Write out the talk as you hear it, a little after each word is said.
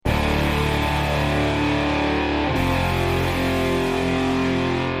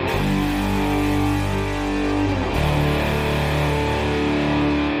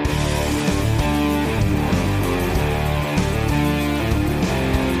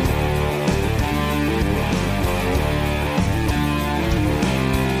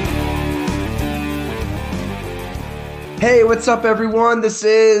Hey, what's up, everyone? This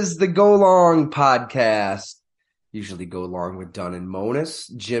is the Go Long podcast. Usually go long with Dunn and Monis.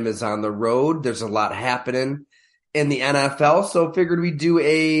 Jim is on the road. There's a lot happening in the NFL, so figured we'd do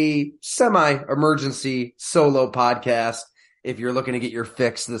a semi-emergency solo podcast if you're looking to get your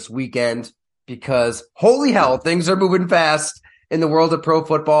fix this weekend, because holy hell, things are moving fast in the world of pro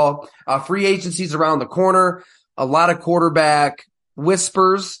football. Free agency's around the corner. A lot of quarterback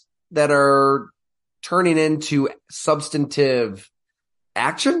whispers that are turning into substantive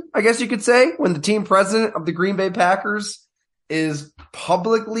action, I guess you could say, when the team president of the Green Bay Packers is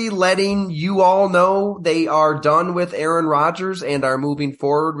publicly letting you all know they are done with Aaron Rodgers and are moving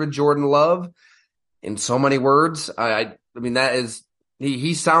forward with Jordan Love. In so many words, I mean, that is,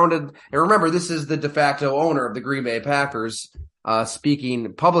 he sounded, and remember, this is the de facto owner of the Green Bay Packers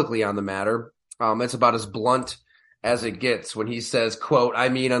speaking publicly on the matter. It's about as blunt as it gets when he says, quote, I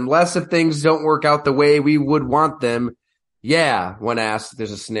mean, unless if things don't work out the way we would want them, yeah, when asked, there's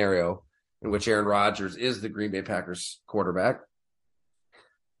a scenario in which Aaron Rodgers is the Green Bay Packers quarterback.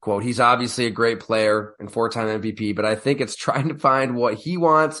 Quote, he's obviously a great player and 4-time MVP, but I think it's trying to find what he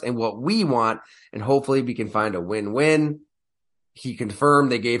wants and what we want, and hopefully we can find a win-win. He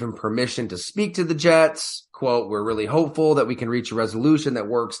confirmed they gave him permission to speak to the Jets. Quote, we're really hopeful that we can reach a resolution that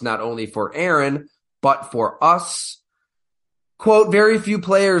works not only for Aaron, but for us. Quote, very few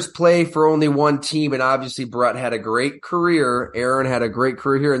players play for only one team, and obviously Brett had a great career. Aaron had a great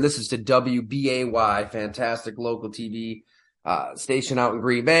career here, and this is to WBAY, fantastic local TV station out in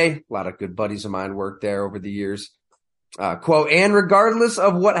Green Bay. A lot of good buddies of mine worked there over the years. Quote, and regardless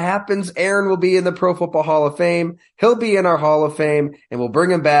of what happens, Aaron will be in the Pro Football Hall of Fame. He'll be in our Hall of Fame, and we'll bring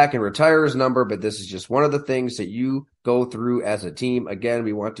him back and retire his number, but this is just one of the things that you go through as a team. Again,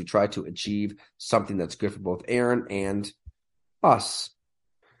 we want to try to achieve something that's good for both Aaron and us.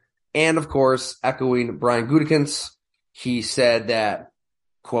 And, of course, echoing Brian Gutekunst, he said that,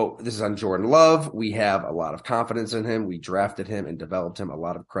 quote, this is on Jordan Love. We have a lot of confidence in him. We drafted him and developed him. A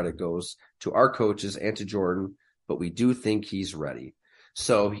lot of credit goes to our coaches and to Jordan, but we do think he's ready.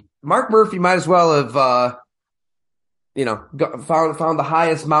 So Mark Murphy might as well have, found the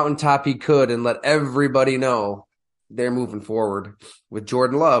highest mountaintop he could and let everybody know they're moving forward with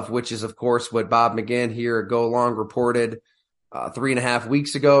Jordan Love, which is, of course, what Bob McGinn here at Go Long reported 3.5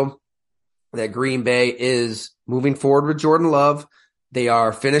 weeks ago, that Green Bay is moving forward with Jordan Love. They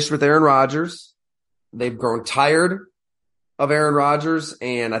are finished with Aaron Rodgers. They've grown tired of Aaron Rodgers,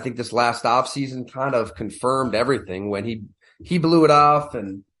 and I think this last offseason kind of confirmed everything when he blew it off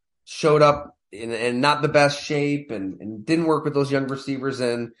and showed up in not the best shape and didn't work with those young receivers.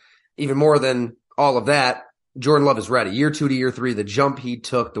 And even more than all of that, Jordan Love is ready. Year 2 to year 3, the jump he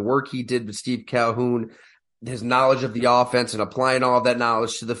took, the work he did with Steve Calhoun, his knowledge of the offense and applying all of that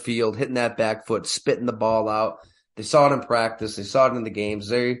knowledge to the field, hitting that back foot, spitting the ball out. They saw it in practice. They saw it in the games.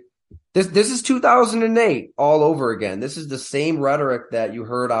 This is 2008 all over again. This is the same rhetoric that you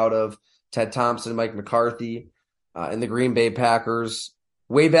heard out of Ted Thompson, Mike McCarthy, and the Green Bay Packers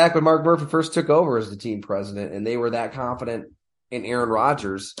way back when Mark Murphy first took over as the team president, and they were that confident in Aaron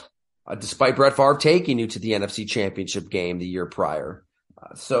Rodgers, despite Brett Favre taking you to the NFC Championship game the year prior.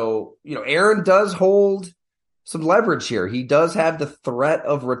 So, Aaron does hold some leverage here. He does have the threat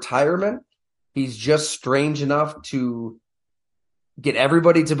of retirement. He's just strange enough to get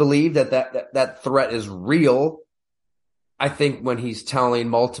everybody to believe that threat is real. I think when he's telling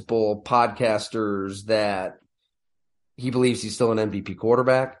multiple podcasters that he believes he's still an MVP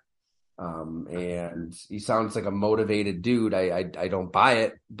quarterback, and he sounds like a motivated dude, I don't buy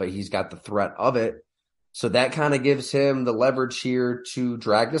it, but he's got the threat of it. So that kind of gives him the leverage here to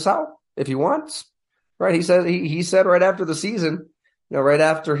drag this out if he wants. Right? He said right after the season, right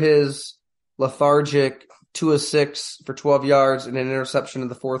after his lethargic 2 of 6 for 12 yards and an interception in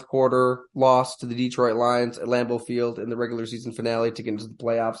the fourth quarter loss to the Detroit Lions at Lambeau Field in the regular season finale to get into the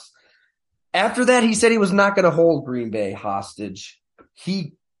playoffs. After that, he said he was not going to hold Green Bay hostage.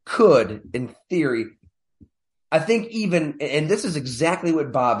 He could, in theory. I think even, and this is exactly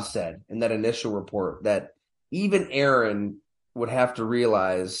what Bob said in that initial report, that even Aaron would have to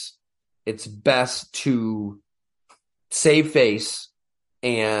realize it's best to save face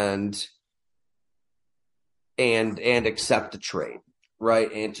and accept the trade,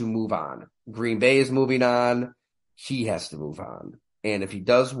 right? And to move on. Green Bay is moving on. He has to move on. And if he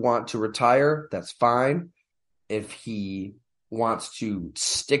does want to retire, that's fine. If he wants to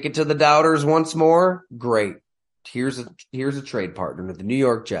stick it to the doubters once more, great. Here's a trade partner with the New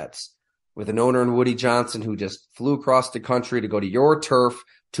York Jets, with an owner in Woody Johnson who just flew across the country to go to your turf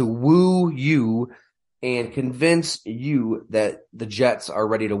to woo you and convince you that the Jets are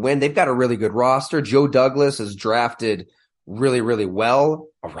ready to win. They've got a really good roster. Joe Douglas is drafted really, really well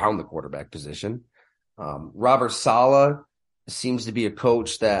around the quarterback position. Robert Saleh seems to be a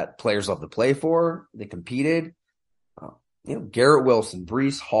coach that players love to play for. They competed. Garrett Wilson,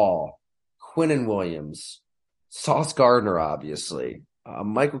 Breece Hall, Quinnen Williams, Sauce Gardner, obviously,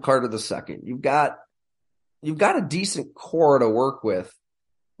 Michael Carter II. You've got a decent core to work with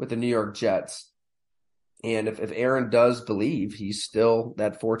the New York Jets. And if Aaron does believe he's still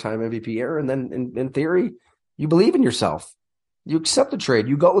that 4-time MVP Aaron, then in theory, you believe in yourself. You accept the trade.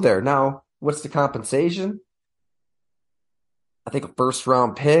 You go there. Now, what's the compensation? I think a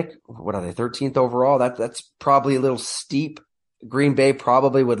first-round pick. What are they, 13th overall? That's probably a little steep. Green Bay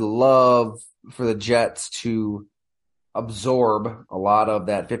probably would love for the Jets to absorb a lot of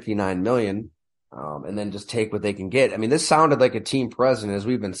that $59 million. And then just take what they can get. I mean, this sounded like a team president, as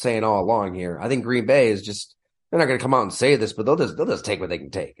we've been saying all along here. I think Green Bay is just, they're not going to come out and say this, but they'll just take what they can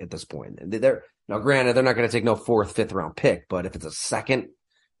take at this point. Now, granted, they're not going to take no 4th, 5th round pick, but if it's a second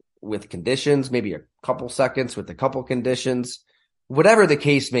with conditions, maybe a couple seconds with a couple conditions, whatever the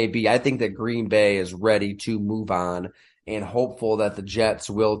case may be, I think that Green Bay is ready to move on and hopeful that the Jets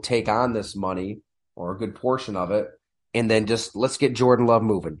will take on this money or a good portion of it. And then just let's get Jordan Love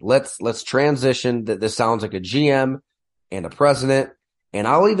moving. Let's transition. That this sounds like a GM and a president, and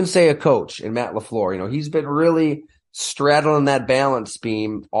I'll even say a coach in Matt LaFleur. He's been really straddling that balance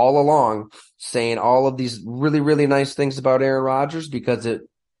beam all along, saying all of these really, really nice things about Aaron Rodgers because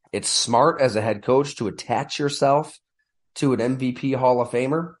it's smart as a head coach to attach yourself to an MVP Hall of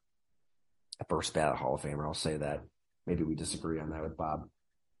Famer, a first ballot Hall of Famer. I'll say that. Maybe we disagree on that with Bob.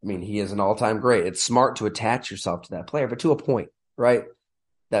 I mean, he is an all-time great. It's smart to attach yourself to that player, but to a point, right?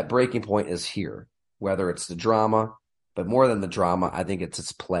 That breaking point is here, whether it's the drama, but more than the drama, I think it's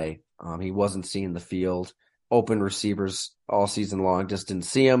his play. He wasn't seeing the field. Open receivers all season long, just didn't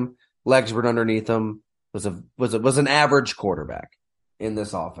see him. Legs were underneath him. Was an average quarterback in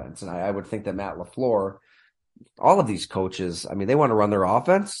this offense. And I would think that Matt LaFleur, all of these coaches, I mean, they want to run their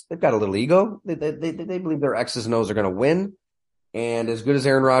offense. They've got a little ego. They believe their X's and O's are going to win. And as good as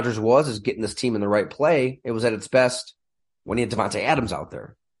Aaron Rodgers was as getting this team in the right play, it was at its best when he had Devontae Adams out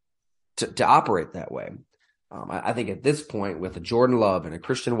there to operate that way. I think at this point, with a Jordan Love and a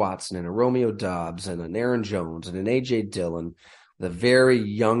Christian Watson and a Romeo Doubs and an Aaron Jones and an A.J. Dillon, the very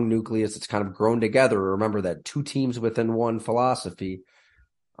young nucleus that's kind of grown together, remember that 2 teams within one philosophy,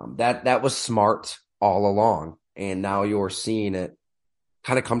 that was smart all along. And now you're seeing it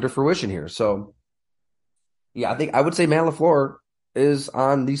kind of come to fruition here. So, yeah, I would say Matt LaFleur is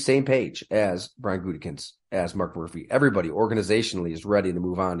on the same page as Brian Gutekunst, as Mark Murphy. Everybody organizationally is ready to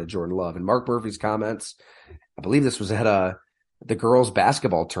move on to Jordan Love. And Mark Murphy's comments, I believe this was at the girls'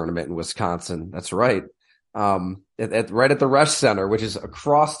 basketball tournament in Wisconsin. That's right. Right at the Resch Center, which is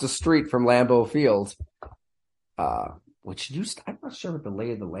across the street from Lambeau Field, which I'm not sure what the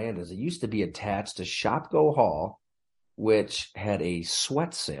lay of the land is. It used to be attached to Shopko Hall, which had a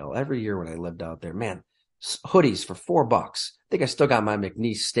sweat sale every year when I lived out there. Man, hoodies for $4. I think I still got my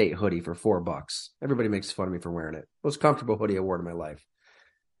McNeese State hoodie for $4. Everybody makes fun of me for wearing it. Most comfortable hoodie I wore in my life.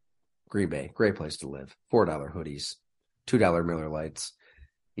 Green Bay, great place to live. $4 hoodies, $2 Miller Lights.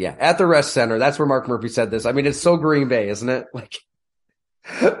 Yeah, at the Resch Center. That's where Mark Murphy said this. I mean, it's so Green Bay, isn't it? Like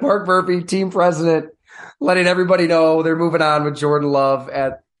Mark Murphy, team president, letting everybody know they're moving on with Jordan Love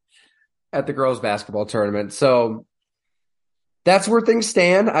at the girls' basketball tournament. So that's where things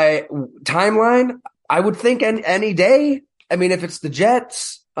stand. Timeline, I would think any day. I mean, if it's the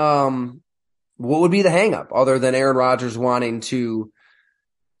Jets, what would be the hangup other than Aaron Rodgers wanting to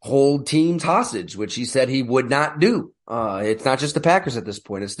hold teams hostage, which he said he would not do. It's not just the Packers at this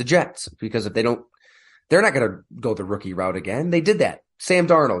point. It's the Jets, because if they're not going to go the rookie route again. They did that. Sam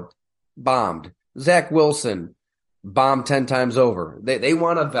Darnold bombed. Zach Wilson bombed 10 times over. They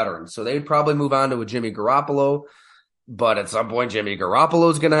want a veteran, so they'd probably move on to a Jimmy Garoppolo. But at some point, Jimmy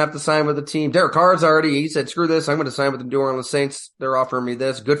Garoppolo is going to have to sign with the team. Derek Carr's he said, screw this. I'm going to sign with the New Orleans Saints. They're offering me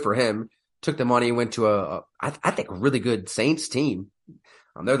this. Good for him. Took the money, went to I think a really good Saints team.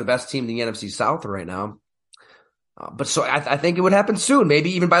 They're the best team in the NFC South right now. But so I think it would happen soon.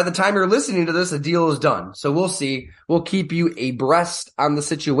 Maybe even by the time you're listening to this, the deal is done. So we'll see. We'll keep you abreast on the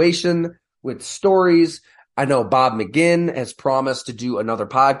situation with stories. I know Bob McGinn has promised to do another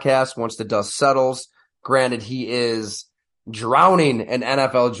podcast once the dust settles. Granted, he is drowning in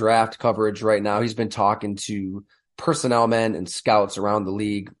NFL draft coverage right now. He's been talking to personnel men and scouts around the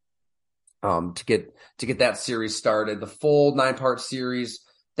league to get that series started. The full 9-part series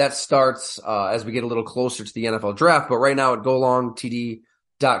that starts as we get a little closer to the NFL draft. But right now at GoLong TD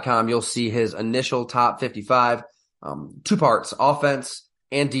you'll see his initial top 55, 2 parts, offense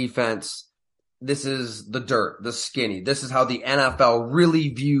and defense. This is the dirt, the skinny. This is how the NFL really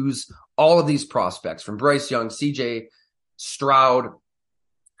views all of these prospects, from Bryce Young, CJ Stroud.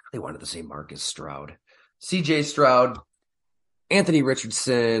 They wanted to say Marcus Stroud. CJ Stroud, Anthony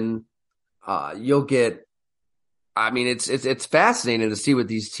Richardson. You'll get, I mean, it's fascinating to see what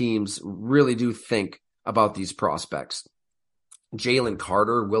these teams really do think about these prospects. Jalen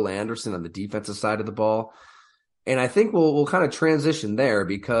Carter, Will Anderson on the defensive side of the ball. And I think we'll kind of transition there,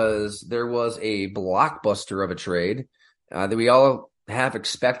 because there was a blockbuster of a trade that we all have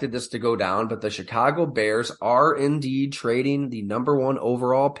expected this to go down, but the Chicago Bears are indeed trading the number 1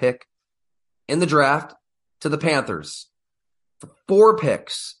 overall pick in the draft to the Panthers for 4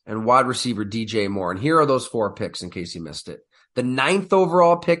 picks and wide receiver DJ Moore. And here are those 4 picks in case you missed it. The 9th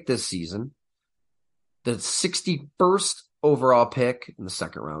overall pick this season, the 61st overall pick in the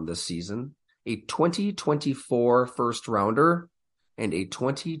second round this season, a 2024 first rounder, and a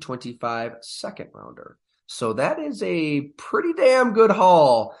 2025 second rounder. So that is a pretty damn good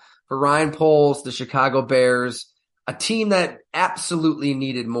haul for Ryan Poles, the Chicago Bears, a team that absolutely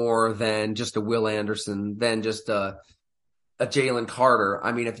needed more than just a Will Anderson, than just a Jalen Carter.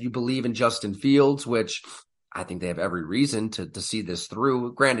 I mean, if you believe in Justin Fields, which I think they have every reason to see this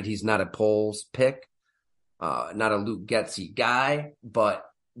through. Granted, he's not a Poles pick, not a Luke Getsy guy, but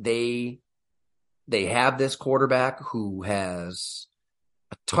they have this quarterback who has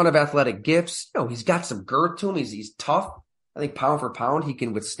a ton of athletic gifts. You know, he's got some girth to him. He's tough. I think pound for pound, he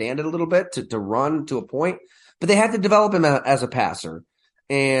can withstand it a little bit to run to a point. But they had to develop him as a passer.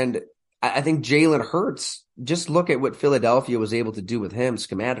 And I think Jalen Hurts, just look at what Philadelphia was able to do with him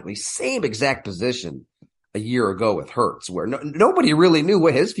schematically. Same exact position a year ago with Hurts, where nobody really knew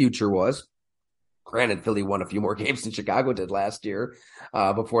what his future was. Granted, Philly won a few more games than Chicago did last year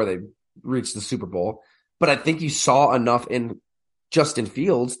before they reached the Super Bowl. But I think you saw enough in Justin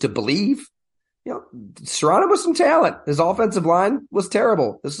Fields to believe, you know, surrounded with some talent. His offensive line was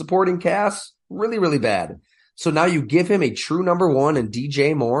terrible. The supporting cast, really, really bad. So now you give him a true number 1 in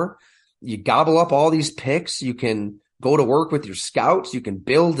DJ Moore. You gobble up all these picks. You can go to work with your scouts. You can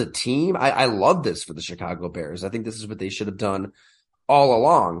build a team. I love this for the Chicago Bears. I think this is what they should have done all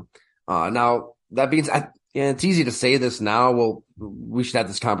along. Now, that means it's easy to say this now. Well, we should have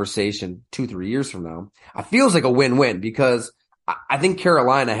this conversation 2-3 years from now. It feels like a win-win, because I think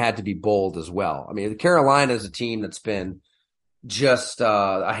Carolina had to be bold as well. I mean, Carolina is a team that's been just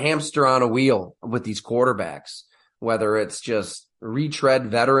a hamster on a wheel with these quarterbacks, whether it's just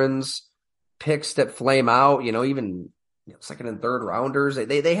retread veterans, picks that flame out, even second and third rounders.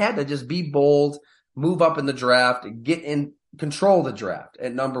 They had to just be bold, move up in the draft, get in control the draft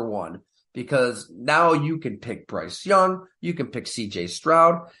at number 1. Because now you can pick Bryce Young, you can pick CJ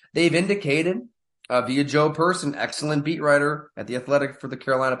Stroud. They've indicated via Joe Person, excellent beat writer at The Athletic for the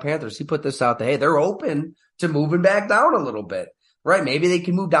Carolina Panthers. He put this out that, hey, they're open to moving back down a little bit, right? Maybe they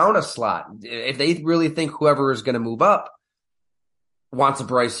can move down a slot. If they really think whoever is going to move up wants a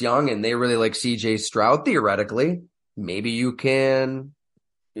Bryce Young and they really like CJ Stroud, theoretically, maybe you can,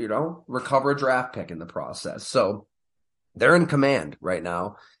 recover a draft pick in the process. So they're in command right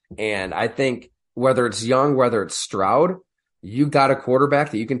now. And I think whether it's Young, whether it's Stroud, you got a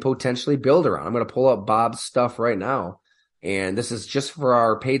quarterback that you can potentially build around. I'm going to pull up Bob's stuff right now. And this is just for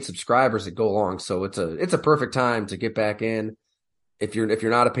our paid subscribers that go along. So it's a perfect time to get back in. If you're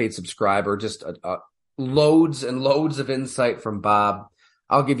not a paid subscriber, just loads and loads of insight from Bob.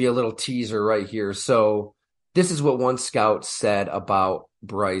 I'll give you a little teaser right here. So this is what one scout said about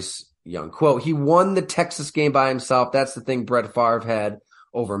Bryce Young. Quote, he won the Texas game by himself. That's the thing Brett Favre had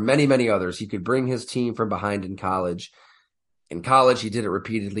over many, many others. He could bring his team from behind in college. In college, he did it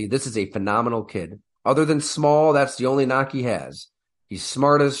repeatedly. This is a phenomenal kid. Other than small, that's the only knock he has. He's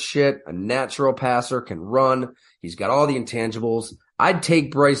smart as shit, a natural passer, can run. He's got all the intangibles. I'd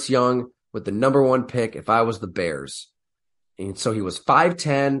take Bryce Young with the number 1 pick if I was the Bears. And so he was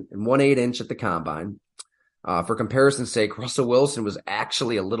 5'10" and 1/8" at the combine. For comparison's sake, Russell Wilson was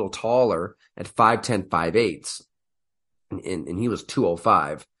actually a little taller at 5'10", 5/8". And he was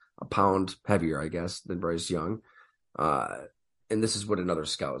 205, a pound heavier, I guess, than Bryce Young. And this is what another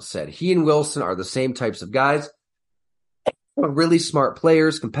scout said. He and Wilson are the same types of guys, really smart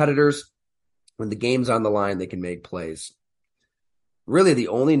players, competitors. When the game's on the line, they can make plays. Really, the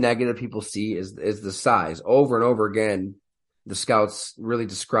only negative people see is the size. Over and over again, the scouts really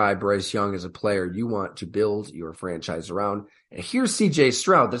describe Bryce Young as a player you want to build your franchise around. And here's CJ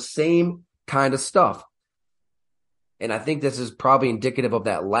Stroud, the same kind of stuff. And I think this is probably indicative of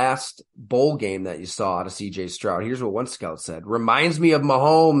that last bowl game that you saw out of C.J. Stroud. Here's what one scout said. Reminds me of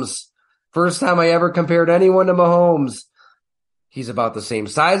Mahomes. First time I ever compared anyone to Mahomes. He's about the same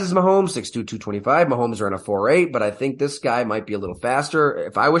size as Mahomes, 6'2", 225. Mahomes ran a 4.8, but I think this guy might be a little faster.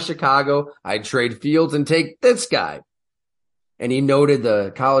 If I was Chicago, I'd trade Fields and take this guy. And he noted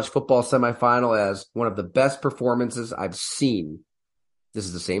the college football semifinal as one of the best performances I've seen. This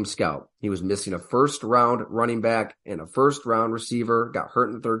is the same scout. He was missing a first-round running back and a first-round receiver, got hurt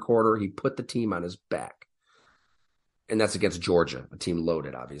in the third quarter. He put the team on his back. And that's against Georgia, a team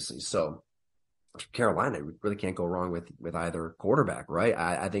loaded, obviously. So Carolina really can't go wrong with either quarterback, right?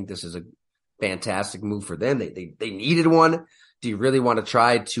 I think this is a fantastic move for them. They needed one. Do you really want to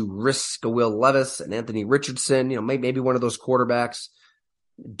try to risk a Will Levis and Anthony Richardson? Maybe one of those quarterbacks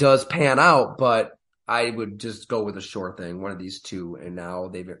does pan out, but I would just go with a sure thing, one of these two, and now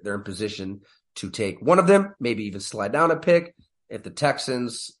they're in position to take one of them, maybe even slide down a pick. If the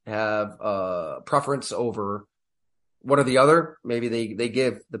Texans have a preference over one or the other, maybe they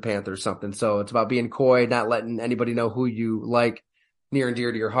give the Panthers something. So it's about being coy, not letting anybody know who you like, near and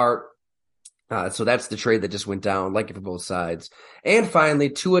dear to your heart. So that's the trade that just went down, like it for both sides. And finally,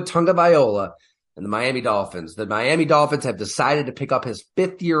 Tua Tagovailoa and the Miami Dolphins. The Miami Dolphins have decided to pick up his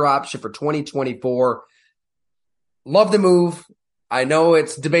fifth-year option for 2024. Love the move. I know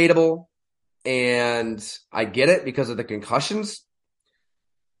it's debatable, and I get it because of the concussions.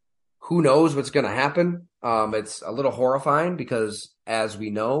 Who knows what's going to happen? It's a little horrifying because, as we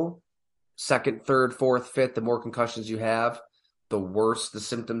know, second, third, fourth, fifth, the more concussions you have, the worse the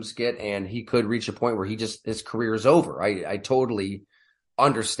symptoms get, and he could reach a point where his career is over. I totally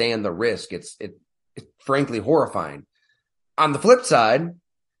understand the risk. It's frankly horrifying. On the flip side,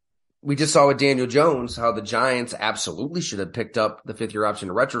 we just saw with Daniel Jones how the Giants absolutely should have picked up the fifth-year option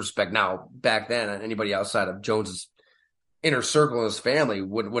in retrospect. Now, back then, anybody outside of Jones's inner circle and his family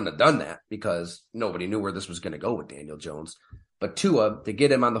wouldn't have done that because nobody knew where this was going to go with Daniel Jones. But Tua, to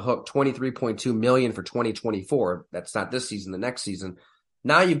get him on the hook, $23.2 million for 2024. That's not this season, the next season.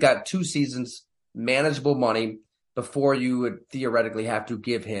 Now you've got 2 seasons, manageable money, before you would theoretically have to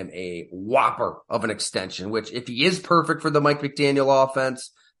give him a whopper of an extension, which if he is perfect for the Mike McDaniel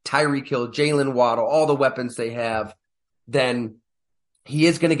offense, Tyreek Hill, Jalen Waddle, all the weapons they have, then he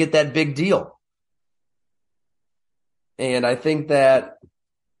is going to get that big deal. And I think that,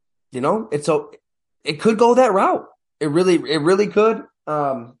 it could go that route. It really could.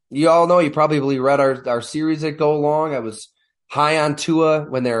 You all know, you probably read our series that go along. I was high on Tua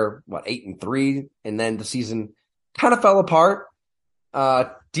when they're 8-3, and then the season kind of fell apart.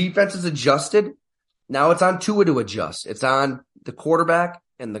 Defense is adjusted. Now it's on Tua to adjust. It's on the quarterback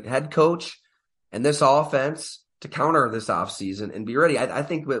and the head coach and this offense to counter this offseason and be ready. I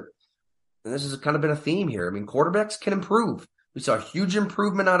think and this has kind of been a theme here. I mean, quarterbacks can improve. We saw a huge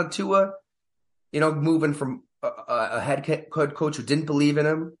improvement out of Tua, moving from a head coach who didn't believe in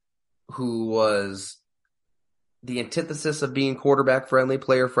him, who was the antithesis of being quarterback friendly,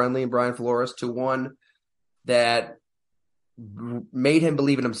 player friendly, and Brian Flores, to one that made him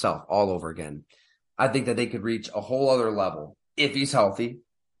believe in himself all over again. I think that they could reach a whole other level if he's healthy.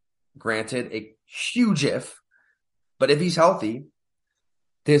 Granted, a huge if, but if he's healthy,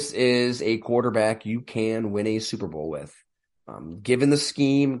 this is a quarterback you can win a Super Bowl with. Given the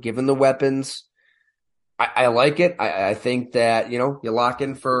scheme, given the weapons, I like it. I think that, you lock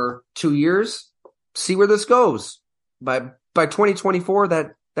in for 2 years, see where this goes. By 2024,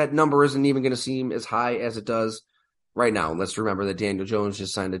 that number isn't even going to seem as high as it does right now. Let's remember that Daniel Jones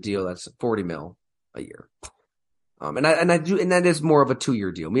just signed a deal that's $40 million a year. And that is more of a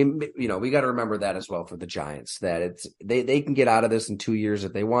 2-year deal. I mean, we got to remember that as well for the Giants, that they can get out of this in 2 years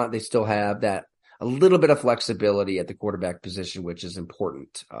if they want. They still have that a little bit of flexibility at the quarterback position, which is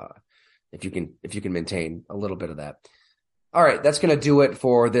important. If you can maintain a little bit of that. All right, that's going to do it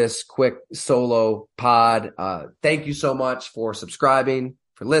for this quick solo pod. Thank you so much for subscribing,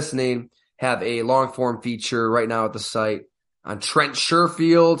 for listening. Have a long form feature right now at the site on Trent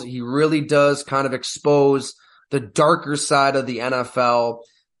Sherfield. He really does kind of expose the darker side of the NFL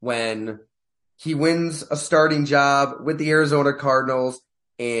when he wins a starting job with the Arizona Cardinals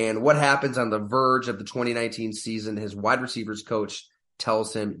and what happens on the verge of the 2019 season. His wide receivers coach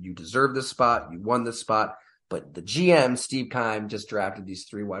tells him, you deserve this spot, you won this spot, but the GM, Steve Keim, just drafted these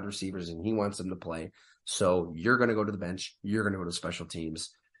 3 wide receivers and he wants them to play. So you're going to go to the bench, you're going to go to special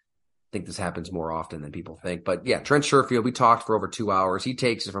teams. I think this happens more often than people think. But yeah, Trent Sherfield, we talked for over 2 hours. He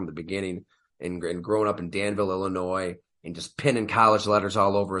takes it from the beginning and growing up in Danville, Illinois, and just pinning college letters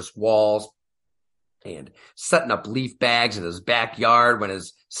all over his walls and setting up leaf bags in his backyard when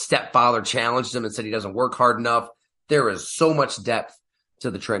his stepfather challenged him and said he doesn't work hard enough. there is so much depth to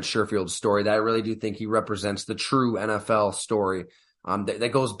the Trent Sherfield story that I really do think he represents the true NFL story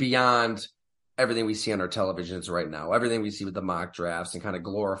that goes beyond everything we see on our televisions right now, everything we see with the mock drafts and kind of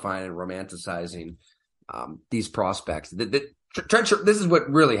glorifying and romanticizing these prospects. Trent, this is what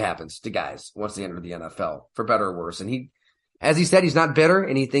really happens to guys once they enter the NFL, for better or worse. And as he said, he's not bitter,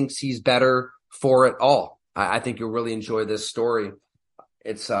 and he thinks he's better for it all. I think you'll really enjoy this story.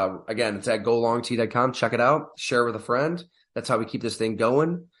 It's again, it's at golongtee.com. Check it out. Share with a friend. That's how we keep this thing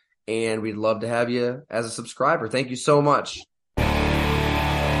going. And we'd love to have you as a subscriber. Thank you so much.